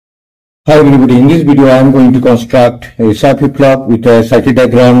Hi everybody, in this video I am going to construct a SR flip-flop with a circuit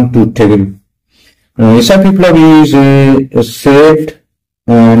diagram truth table. SR flip-flop is a set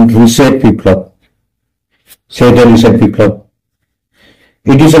and reset flip-flop. Set and reset flip-flop.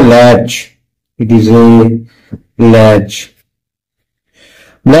 It is a latch. It is a latch.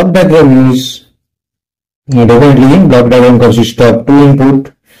 Block diagram is definitely block diagram consists of two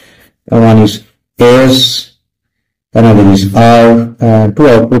input. One is S. Another is R, and two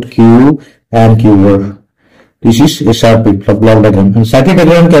output Q and QR. This is SR flip-flop block diagram. And circuit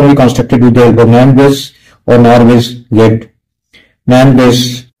diagram can be constructed with the help of NAND base or NOR base gate. NAND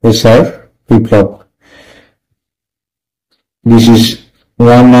base SR flip-flop. This is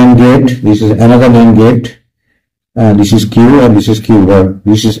one NAND gate. This is another NAND gate. This is Q and this is QR.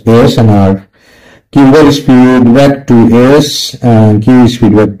 This is S and R. QR is feedback to S and Q is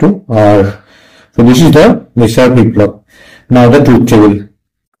feedback to R. So this is the SR flip-flop. Now the truth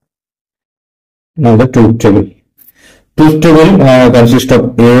table. Truth table consists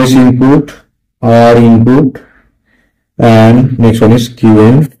of AS input, R input, and next one is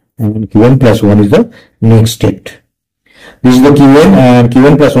Qn, and Qn plus 1 is the next state. This is the Qn and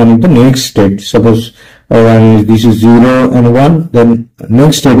Qn plus 1 is the next state. Suppose this is 0 and 1, then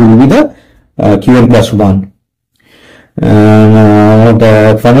next state will be the Qn plus 1. And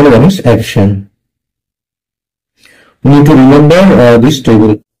the final one is action. We need to remember this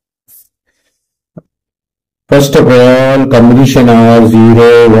table. First of all, combination are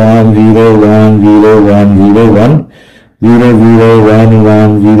 0, 1, 0, 1, 0, 1, 0, 1, 0, 0, 1,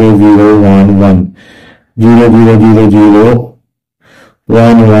 1, 0, 0, 1, 1, 0, 0, 0, 0,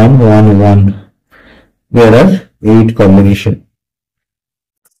 1, 1, 1, 1. There are 8 combinations.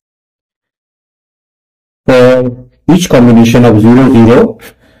 For each combination of 0, 0,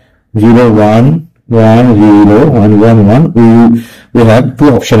 0, 1, 1, 0, 1, 1, 1, we have two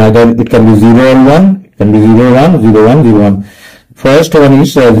options. Either it can be 0 and 1, it can be 0, 1, 0, 1, 0, 1. First one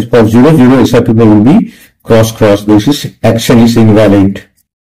is for 0, 0, SR flip-flop will be cross. This is action is invalid.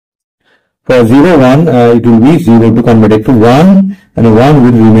 For 0, 1, it will be 0 to convert it to 1, and 1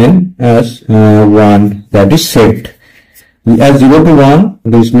 will remain as 1. That is set. As 0 to 1,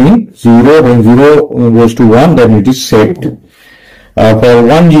 this means 0, when 0 goes to 1, then it is set. For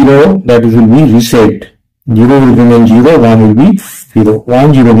 1, 0, that will be reset. 0 will remain 0, 1 will be 0.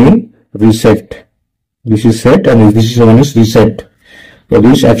 1, 0 means reset. This is set and this is one is reset. So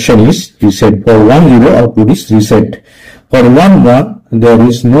this action is reset. For 1, 0, output is reset. For 1, 1, there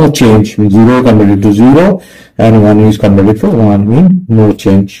is no change. 0 converted to 0 and 1 is converted to 1, means no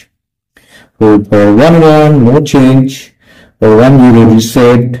change. So for 1, 1, no change. For 1, 0,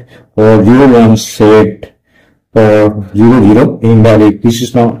 reset. For 0, 1, set. For 0, 0, invalid. This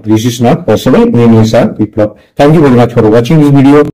is not possible in SR flip-flop. Thank you very much for watching this video.